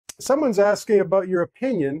Someone's asking about your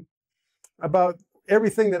opinion about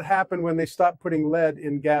everything that happened when they stopped putting lead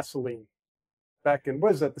in gasoline back in,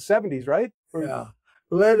 what is that, the 70s, right? Yeah.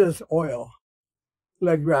 Lead is oil.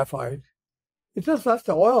 Lead graphite. It just left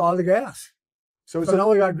the oil out of the gas. So now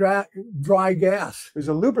we got dry gas. It was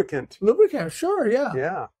a lubricant. Lubricant, sure, yeah.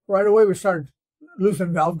 Yeah. Right away we started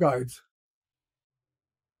losing valve guides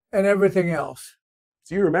and everything else.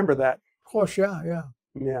 So you remember that? Of course, yeah, yeah.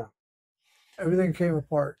 Yeah. Everything came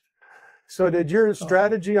apart. So did your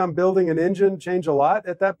strategy on building an engine change a lot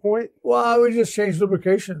at that point? Well, we just changed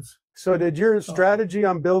lubrications. So did your strategy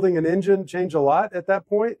on building an engine change a lot at that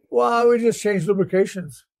point? Well, we just changed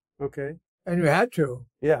lubrications. Okay. And you had to.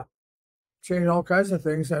 Yeah. Change all kinds of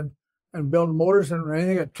things and build motors and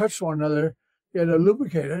anything that touched one another, you had to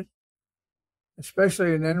lubricate it.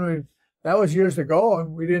 Especially, and then that was years ago,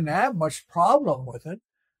 and we didn't have much problem with it.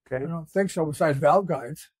 Okay. I don't think so, besides valve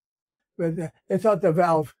guides. But they thought the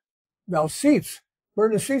valve seats,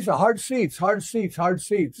 burn the seats, hard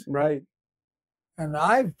seats. Right. And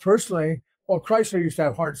I personally, well, Chrysler used to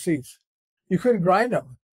have hard seats. You couldn't grind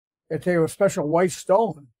them. They'd take a special white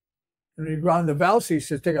stone, and you grind the valve seats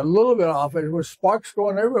to take a little bit off it with sparks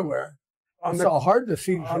going everywhere. That's how hard the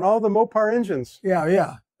seats on all the Mopar engines. Yeah,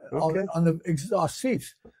 yeah. Okay. On the exhaust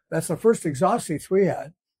seats. That's the first exhaust seats we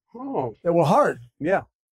had. Oh. They were hard. Yeah.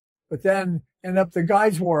 But then the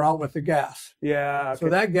guides wore out with the gas. Yeah. Okay. So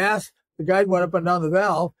that gas, the guide went up and down the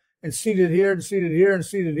valve and seated here and seated here and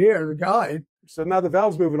seated here, the guide. So now the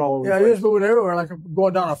valve's moving all over the place. Yeah, it is moving everywhere, like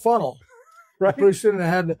going down a funnel. Right. Pretty soon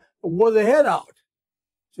it wore the head out.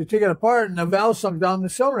 So you take it apart and the valve sunk down the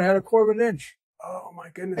cylinder, had 1/4 inch. Oh my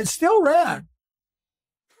goodness. And still ran.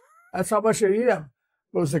 That's how much it eat them.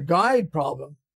 It was a guide problem.